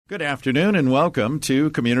Good afternoon and welcome to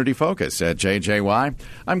Community Focus at JJY.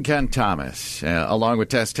 I'm Ken Thomas, along with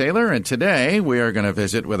Tess Taylor, and today we are going to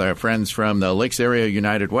visit with our friends from the Lakes Area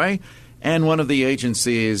United Way and one of the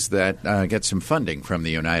agencies that gets some funding from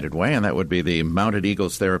the United Way, and that would be the Mounted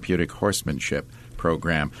Eagles Therapeutic Horsemanship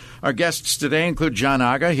Program. Our guests today include John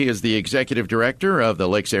Aga. He is the Executive Director of the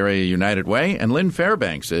Lakes Area United Way, and Lynn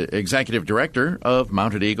Fairbanks, Executive Director of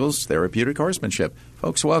Mounted Eagles Therapeutic Horsemanship.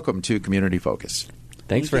 Folks, welcome to Community Focus.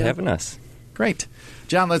 Thanks for having us. Great.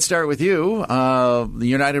 John, let's start with you. The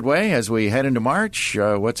United Way, as we head into March,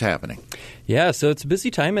 what's happening? Yeah, so it's a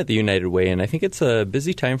busy time at the United Way, and I think it's a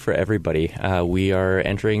busy time for everybody. We are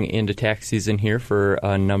entering into tax season here for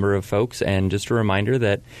a number of folks, and just a reminder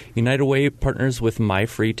that United Way partners with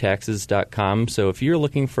myfreetaxes.com, so if you're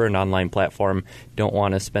looking for an online platform, don't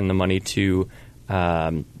want to spend the money to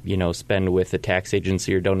spend with a tax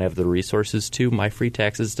agency or don't have the resources to,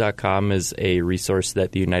 myfreetaxes.com is a resource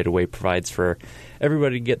that the United Way provides for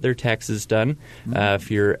everybody to get their taxes done.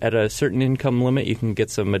 If you're at a certain income limit, you can get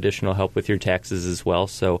some additional help with your taxes as well.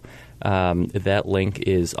 So that link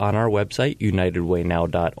is on our website,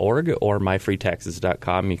 unitedwaynow.org, or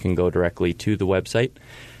myfreetaxes.com. You can go directly to the website.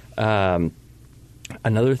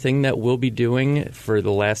 Another thing that we'll be doing for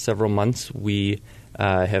the last several months, we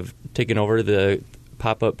have taken over the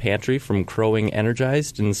pop-up pantry from Crowing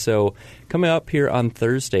Energized. And so coming up here on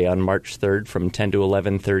Thursday, on March 3rd, from 10 to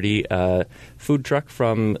 11:30, a food truck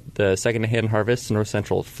from the Secondhand Harvest North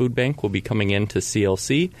Central Food Bank will be coming into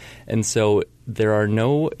CLC. And so there are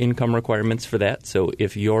no income requirements for that. So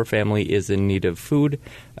if your family is in need of food,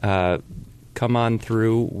 come on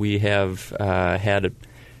through. We have had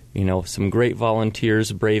some great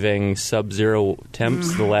volunteers braving sub-zero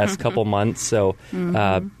temps the last couple months. So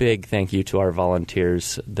big thank you to our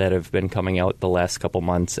volunteers that have been coming out the last couple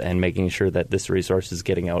months and making sure that this resource is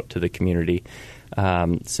getting out to the community.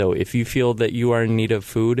 So if you feel that you are in need of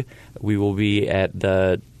food, we will be at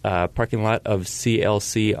the parking lot of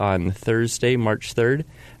CLC on Thursday, March 3rd,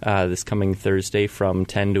 this coming Thursday from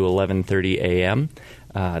 10 to 11:30 a.m.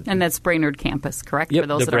 And that's Brainerd campus, correct? Yep, for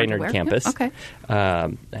those the Brainerd campus. Yep, okay.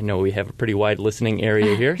 I know we have a pretty wide listening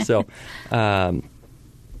area here. So, and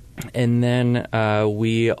then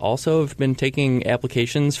we also have been taking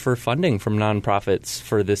applications for funding from nonprofits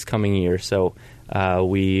for this coming year. So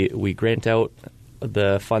we grant out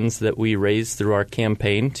the funds that we raise through our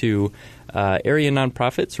campaign to area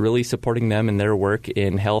nonprofits, really supporting them in their work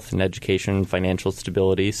in health and education and financial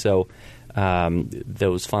stability. So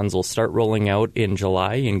those funds will start rolling out in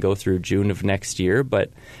July and go through June of next year.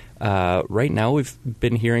 But right now we've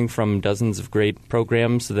been hearing from dozens of great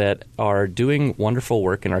programs that are doing wonderful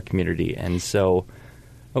work in our community. And so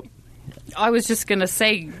I was just going to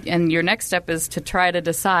say, and your next step is to try to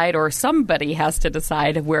decide, or somebody has to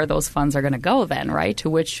decide where those funds are going to go then, right? To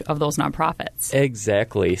which of those nonprofits?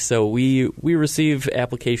 Exactly. So we receive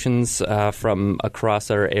applications from across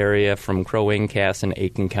our area, from Crow Wing, Cass, and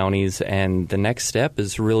Aiken counties, and the next step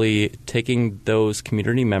is really taking those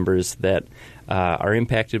community members that are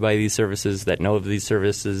impacted by these services, that know of these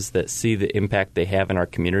services, that see the impact they have in our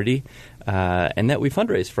community, and that we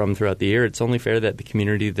fundraise from throughout the year. It's only fair that the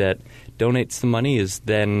community that donates the money is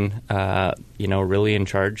then, really in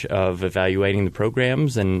charge of evaluating the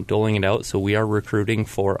programs and doling it out. So we are recruiting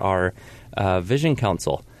for our Vision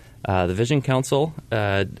Council. The Vision Council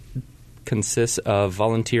consists of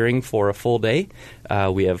volunteering for a full day.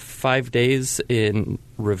 We have 5 days in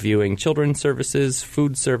reviewing children's services,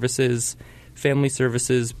 food services, family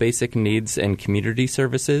services, basic needs, and community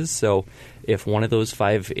services. So if one of those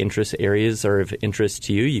 5 interest areas are of interest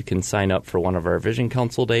to you, you can sign up for one of our Vision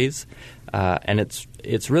Council days. And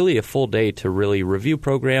it's really a full day to really review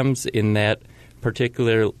programs in that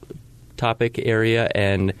particular topic area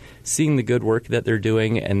and seeing the good work that they're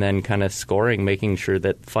doing, and then kind of scoring, making sure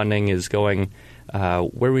that funding is going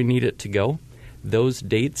where we need it to go. Those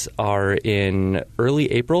dates are in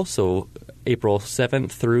early April, so April 7th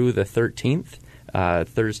through the 13th,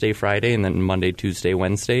 Thursday, Friday, and then Monday, Tuesday,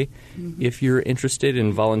 Wednesday. If you're interested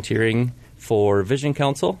in volunteering for Vision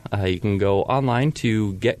Council, you can go online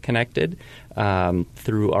to get connected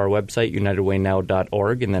through our website,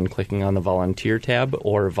 unitedwaynow.org, and then clicking on the volunteer tab,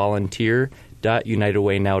 or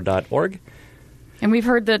volunteer.unitedwaynow.org. And we've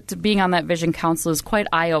heard that being on that Vision Council is quite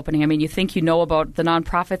eye-opening. I mean, you think you know about the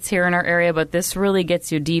nonprofits here in our area, but this really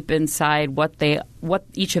gets you deep inside what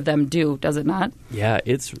each of them do, does it not? Yeah,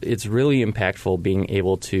 it's really impactful being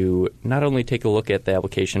able to not only take a look at the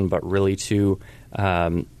application, but really to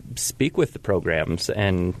speak with the programs.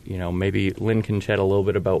 And, maybe Lynn can chat a little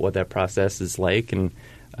bit about what that process is like. And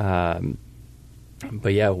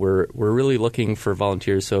But yeah, we're really looking for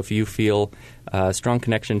volunteers. So if you feel a strong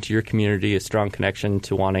connection to your community, a strong connection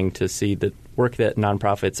to wanting to see the work that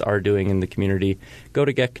nonprofits are doing in the community, go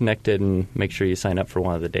to Get Connected and make sure you sign up for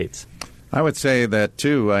one of the dates. I would say that,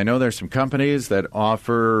 too. I know there's some companies that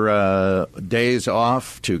offer days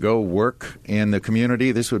off to go work in the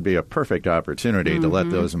community. This would be a perfect opportunity to let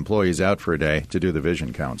those employees out for a day to do the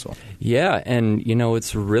Vision Council. Yeah, and,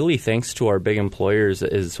 it's really thanks to our big employers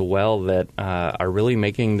as well that are really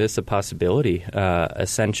making this a possibility.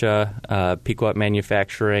 Essentia, Pequot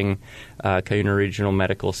Manufacturing, Cuyuna Regional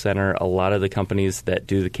Medical Center, a lot of the companies that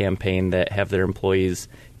do the campaign that have their employees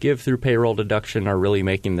give through payroll deduction are really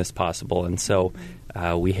making this possible. And so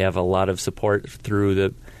we have a lot of support through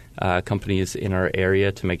the companies in our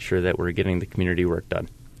area to make sure that we're getting the community work done.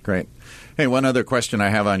 Great. Hey, one other question I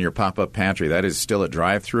have on your pop-up pantry. That is still a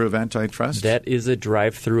drive-through event, I trust? That is a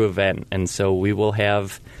drive-through event. And so we will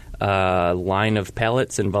have a line of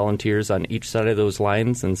pallets and volunteers on each side of those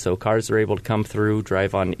lines. And so cars are able to come through,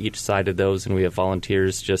 drive on each side of those, and we have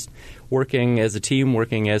volunteers just working as a team,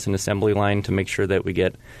 working as an assembly line to make sure that we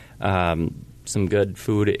get some good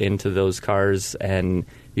food into those cars. And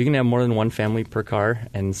you can have more than one family per car.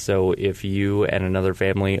 And so if you and another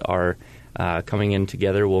family are coming in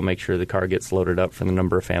together, we'll make sure the car gets loaded up for the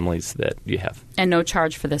number of families that you have. And no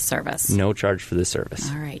charge for this service? No charge for this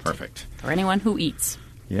service. All right. Perfect. For anyone who eats.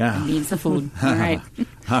 Yeah. And needs the food. All right.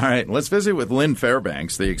 All right. Let's visit with Lynn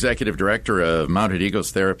Fairbanks, the Executive Director of Mounted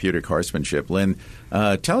Eagles Therapeutic Horsemanship. Lynn,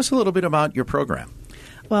 tell us a little bit about your program.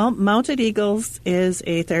 Well, Mounted Eagles is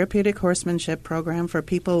a therapeutic horsemanship program for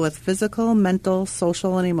people with physical, mental,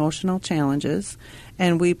 social, and emotional challenges.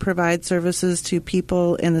 And we provide services to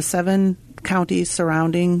people in the 7 counties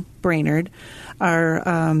surrounding Brainerd.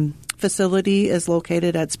 Our facility is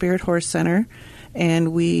located at Spirit Horse Center,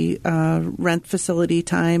 and we rent facility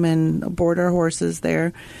time and board our horses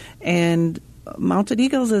there. And Mounted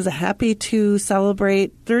Eagles is happy to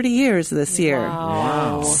celebrate 30 years this year.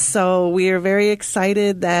 Wow. So we are very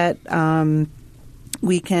excited that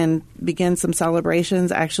we can begin some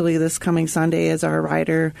celebrations. Actually, this coming Sunday is our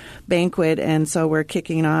rider banquet, and so we're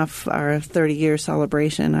kicking off our 30-year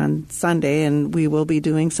celebration on Sunday, and we will be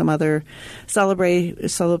doing some other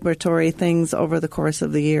celebratory things over the course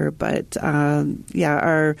of the year. But,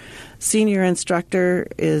 our senior instructor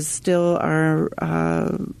is still our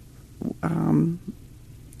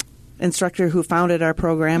instructor who founded our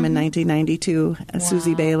program in 1992,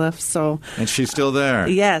 Susie Bailiff. And she's still there.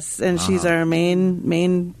 Yes, and she's our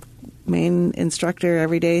main instructor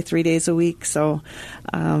every day, 3 days a week. So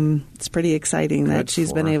it's pretty exciting that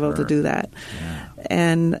she's been able to do that. Yeah.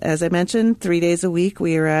 And as I mentioned, 3 days a week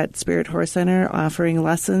we are at Spirit Horse Center offering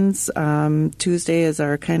lessons. Tuesday is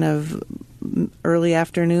our kind of early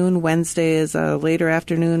afternoon. Wednesday is a later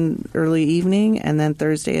afternoon, early evening. And then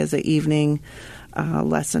Thursday is an evening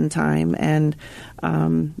lesson time. And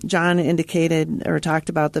John indicated or talked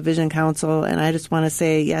about the Vision Council, and I just want to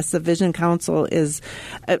say, yes, the Vision Council is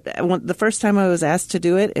the first time I was asked to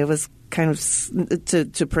do it, it was kind of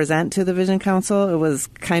to present to the Vision Council. It was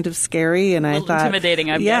kind of scary, and I thought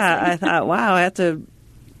intimidating. I'm guessing. I thought, wow, I have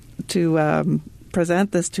to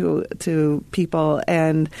present this to people.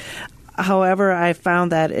 And however, I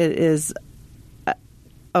found that it is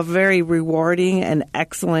a very rewarding and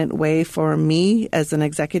excellent way for me as an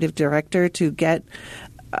executive director to get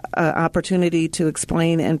an opportunity to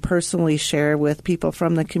explain and personally share with people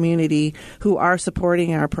from the community who are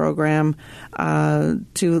supporting our program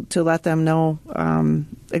to let them know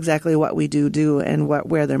exactly what we do and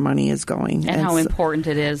where their money is going. And how important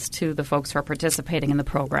it is to the folks who are participating in the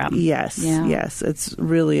program. Yes, yes. It's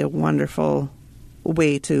really a wonderful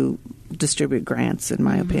way to distribute grants, in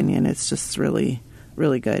my opinion. It's just really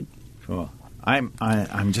good. Cool.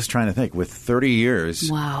 I'm just trying to think. With 30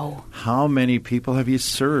 years, wow, how many people have you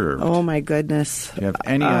served? Oh my goodness! Do you have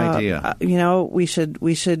any idea? We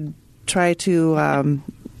should try to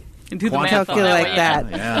do the math calculate that.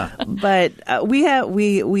 Yeah. But we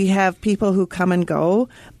have people who come and go,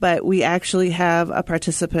 but we actually have a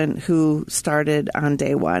participant who started on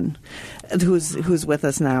day one, who's with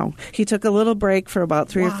us now. He took a little break for about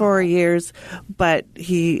 3 or 4 years, but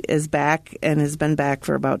he is back and has been back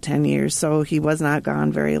for about 10 years. So he was not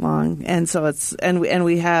gone very long. And so and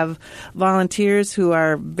we have volunteers who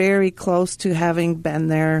are very close to having been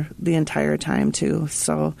there the entire time too.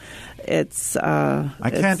 So I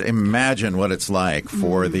can't imagine what it's like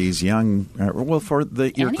for these young,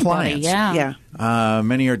 your clients. Yeah.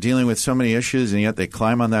 Many are dealing with so many issues, and yet they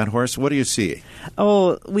climb on that horse. What do you see?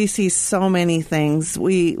 Oh, we see so many things.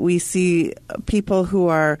 We see people who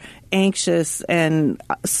are anxious and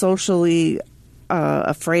socially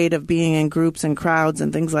afraid of being in groups and crowds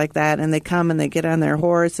and things like that, and they come and they get on their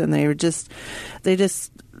horse and they just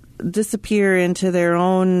disappear into their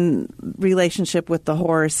own relationship with the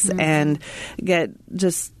horse and get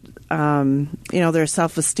just their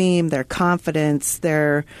self-esteem, their confidence,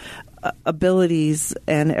 their abilities,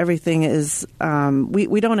 and everything is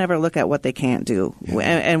we don't ever look at what they can't do,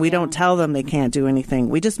 and we don't tell them they can't do anything.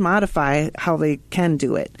 We just modify how they can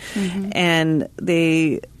do it. And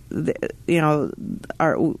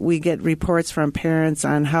we get reports from parents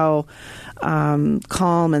on how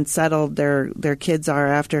calm and settled their kids are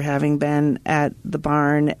after having been at the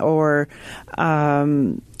barn, or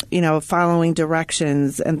following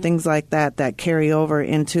directions and things like that carry over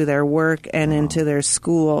into their work and into their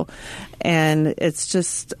school. And it's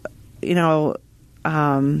just,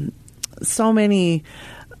 so many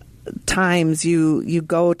times you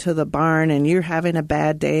go to the barn and you're having a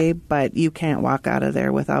bad day, but you can't walk out of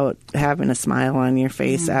there without having a smile on your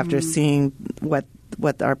face after seeing what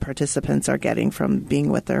our participants are getting from being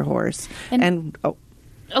with their horse. And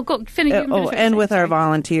with our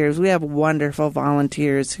volunteers. We have wonderful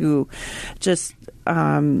volunteers who just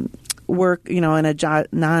work, in a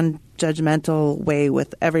non-judgmental way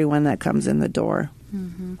with everyone that comes in the door.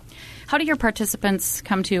 How do your participants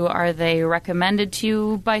come to you? Are they recommended to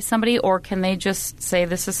you by somebody, or can they just say,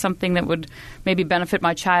 this is something that would maybe benefit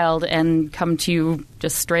my child, and come to you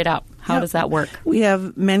just straight up? How does that work? We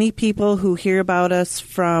have many people who hear about us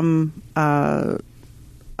from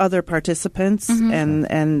other participants,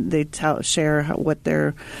 and they share what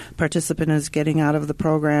their participant is getting out of the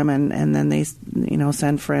program, and then they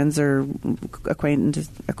send friends or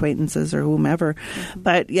acquaintances or whomever.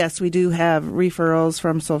 But yes, we do have referrals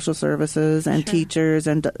from social services and teachers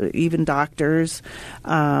and even doctors.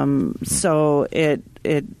 So it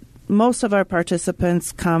most of our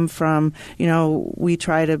participants come from, we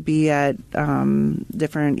try to be at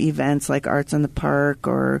different events like Arts in the Park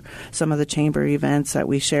or some of the chamber events that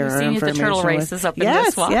we share our information with. You've seen the turtle races up in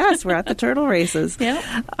Nisswa. Yes, we're at the turtle races. But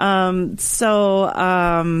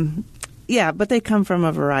they come from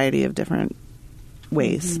a variety of different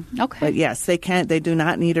ways. Okay. But yes, they do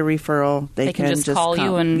not need a referral. They can just call come.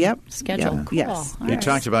 you and Yep. schedule. Cool. Yes. You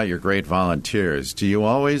talked about your great volunteers. Do you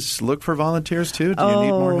always look for volunteers too? Do you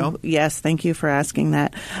need more help? Yes, thank you for asking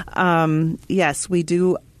that. Yes, we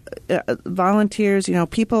do. Volunteers,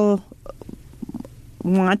 people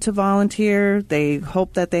want to volunteer. They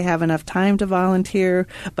hope that they have enough time to volunteer,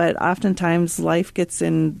 but oftentimes life gets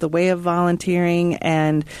in the way of volunteering,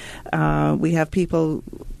 and we have people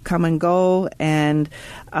come and go, and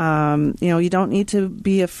you don't need to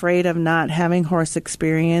be afraid of not having horse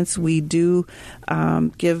experience. We do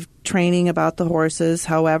give training about the horses.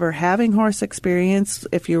 However, having horse experience,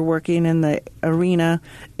 if you're working in the arena,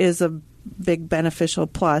 is a big beneficial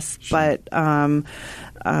plus, but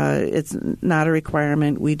it's not a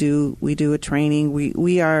requirement. We do a training.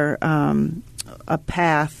 We are a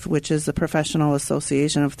PATH, which is the Professional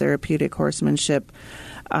Association of Therapeutic Horsemanship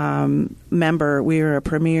member. We are a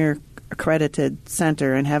premier accredited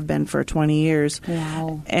center and have been for 20 years.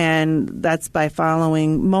 Wow. And that's by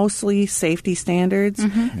following mostly safety standards.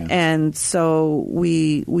 And so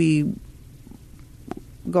we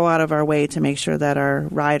go out of our way to make sure that our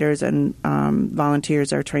riders and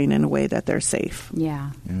volunteers are trained in a way that they're safe.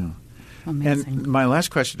 Yeah. Amazing. And my last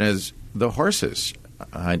question is the horses.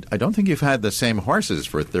 I don't think you've had the same horses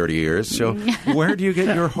for 30 years, so where do you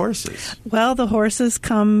get your horses? Well, the horses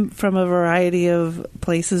come from a variety of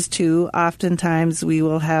places, too. Oftentimes, we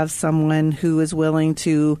will have someone who is willing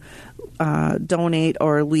to donate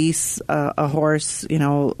or lease a horse.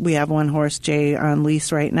 We have one horse, Jay, on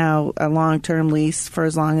lease right now, a long-term lease for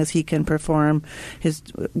as long as he can perform his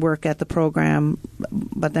work at the program.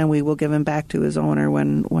 But then we will give him back to his owner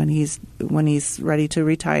when he's ready to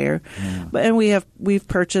retire. And we've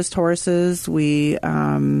purchased horses. We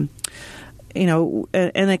and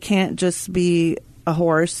it can't just be a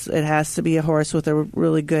horse. It has to be a horse with a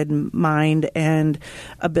really good mind and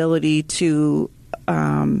ability to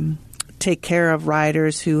take care of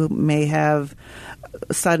riders who may have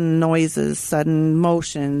sudden noises, sudden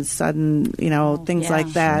motions, sudden, things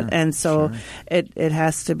like that. And so it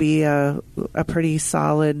has to be a pretty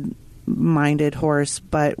solid minded horse,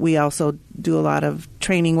 but we also do a lot of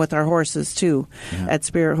training with our horses too. At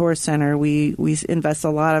Spirit Horse Center, we invest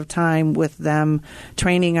a lot of time with them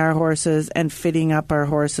training our horses and fitting up our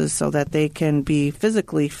horses so that they can be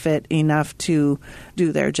physically fit enough to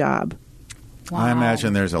do their job. Wow. I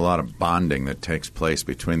imagine there's a lot of bonding that takes place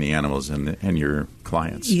between the animals and your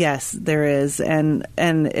clients. Yes, there is, and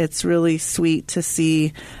it's really sweet to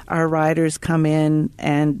see our riders come in,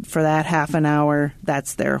 and for that half an hour,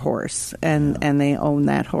 that's their horse, and they own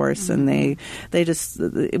that horse, and they just,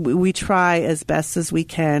 we try as best as we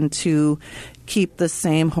can to keep the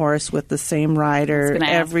same horse with the same rider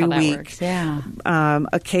every week. Yeah.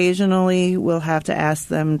 Occasionally, we'll have to ask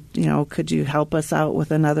them, could you help us out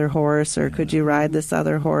with another horse, or could you ride this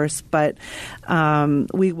other horse? But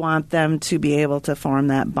we want them to be able to form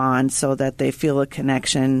that bond so that they feel a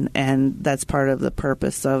connection, and that's part of the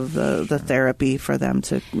purpose of the therapy, for them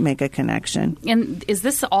to make a connection. And is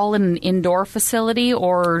this all in an indoor facility,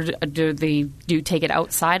 or do you take it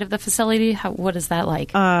outside of the facility? What is that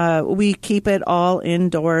like? We keep it all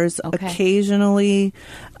indoors. Okay. Occasionally,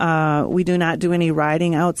 we do not do any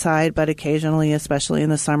riding outside, but occasionally, especially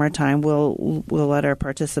in the summertime, we'll let our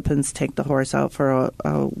participants take the horse out for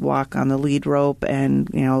a walk on the lead rope, and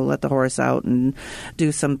let the horse out and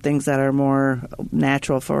do some things that are more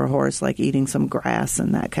natural for a horse, like eating some grass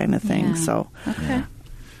and that kind of thing. Yeah. So, okay.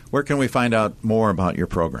 Where can we find out more about your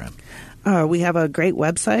program? We have a great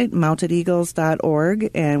website,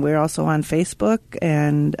 mountedeagles.org, and we're also on Facebook,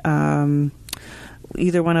 and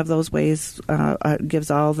either one of those ways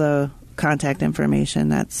gives all the contact information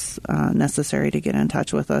that's necessary to get in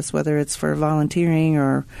touch with us, whether it's for volunteering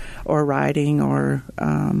or riding or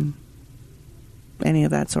any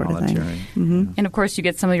of that sort of thing. Mm-hmm. And, of course, you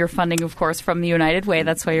get some of your funding, of course, from the United Way.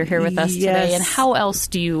 That's why you're here with us today. And how else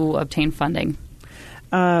do you obtain funding?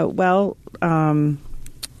 For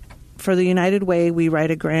the United Way, we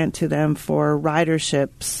write a grant to them for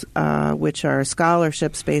riderships, which are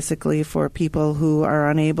scholarships basically for people who are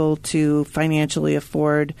unable to financially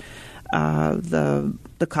afford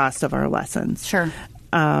the cost of our lessons. Sure.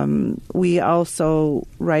 We also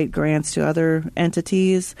write grants to other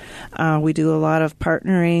entities. We do a lot of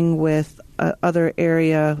partnering with other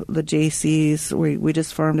area, the JCs. We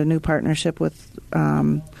just formed a new partnership with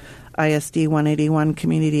ISD 181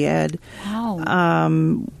 Community Ed.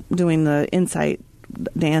 Wow. Doing the Insight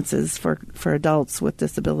dances for adults with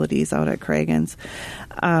disabilities out at Craigan's.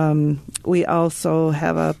 We also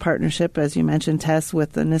have a partnership, as you mentioned, Tess,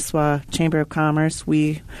 with the Nisswa Chamber of Commerce.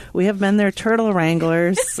 We have been their turtle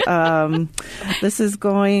wranglers. This is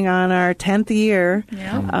going on our 10th year.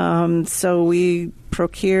 Yeah. So we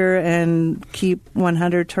procure and keep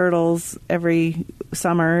 100 turtles every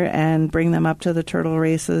summer and bring them up to the turtle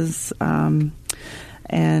races.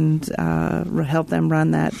 And help them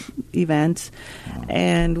run that event.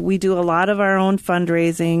 And we do a lot of our own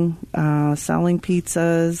fundraising, selling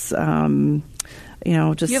pizzas,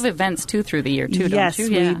 just... You have events, too, through the year, too, yes,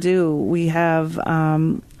 don't you? Yes, we do. We have...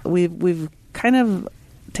 We've kind of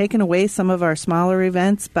taken away some of our smaller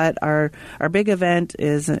events, but our big event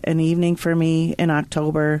is an evening for me in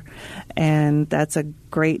October, and that's a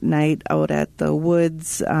great night out at the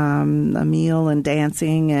woods, a meal and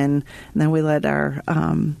dancing, and then we let our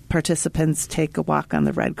participants take a walk on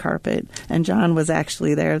the red carpet. And John was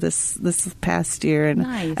actually there this past year, and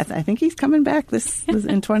nice. I think he's coming back this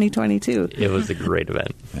in 2022. It was a great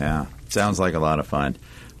event. Yeah, sounds like a lot of fun.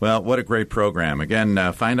 Well, what a great program.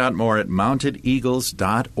 Again, find out more at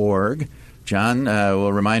mountedeagles.org. John,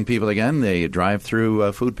 we'll remind people again, the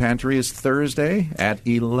drive-through food pantry is Thursday at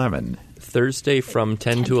 11. Thursday from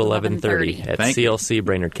 10 to 11:30 at CLC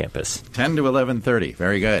Brainerd campus. 10 to 11:30.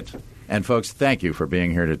 Very good. And, folks, thank you for being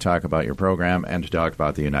here to talk about your program and to talk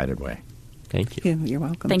about the United Way. Thank you. You're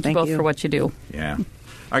welcome. Thank you both for what you do. Yeah.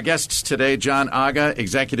 Our guests today, John Aga,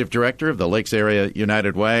 Executive Director of the Lakes Area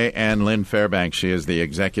United Way, and Lynn Fairbanks. She is the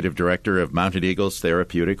Executive Director of Mounted Eagles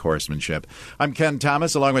Therapeutic Horsemanship. I'm Ken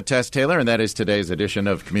Thomas, along with Tess Taylor, and that is today's edition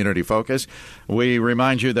of Community Focus. We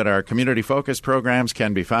remind you that our Community Focus programs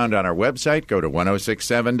can be found on our website. Go to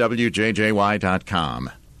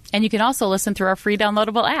 1067wjjy.com. And you can also listen through our free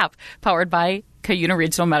downloadable app, powered by Cuyuna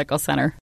Regional Medical Center.